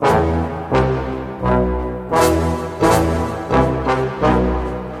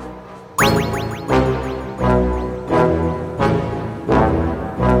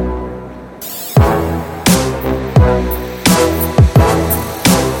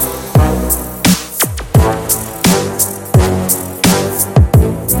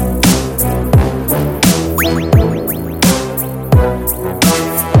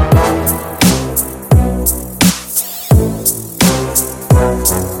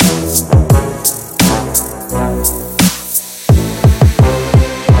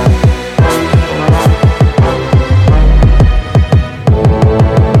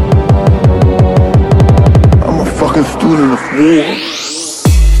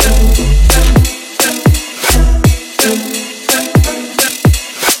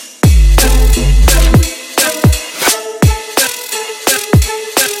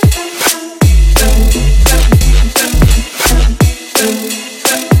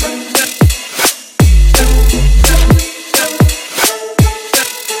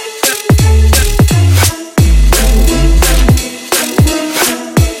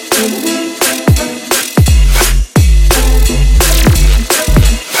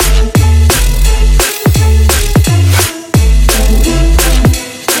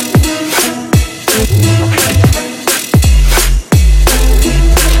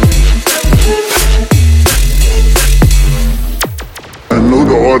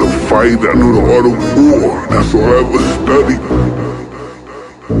the art of fight, I know the art of war. That's all I ever studied.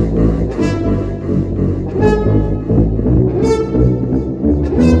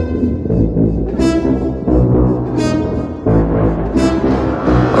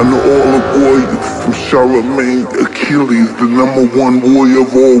 I know all the warriors, from Charlemagne to Achilles, the #1 warrior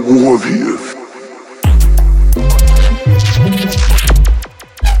of all warriors.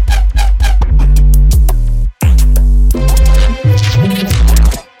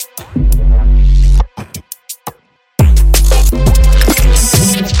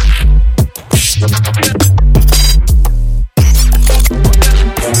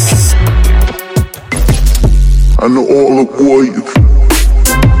 I know all the warriors.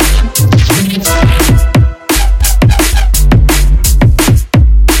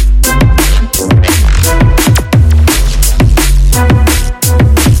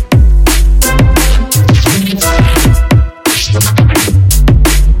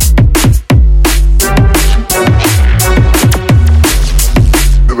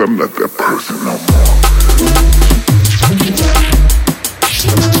 I'm not that person no more.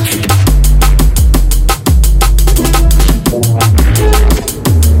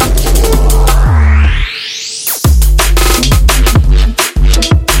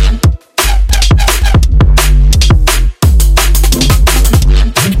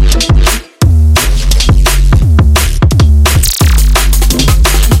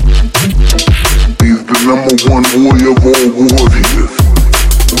 He's the #1 warrior of all warriors.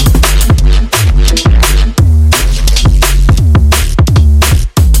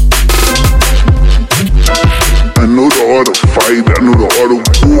 I know the art of fight, I know the art of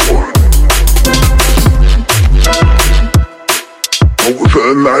war. I was an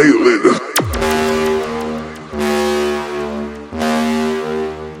annihilator.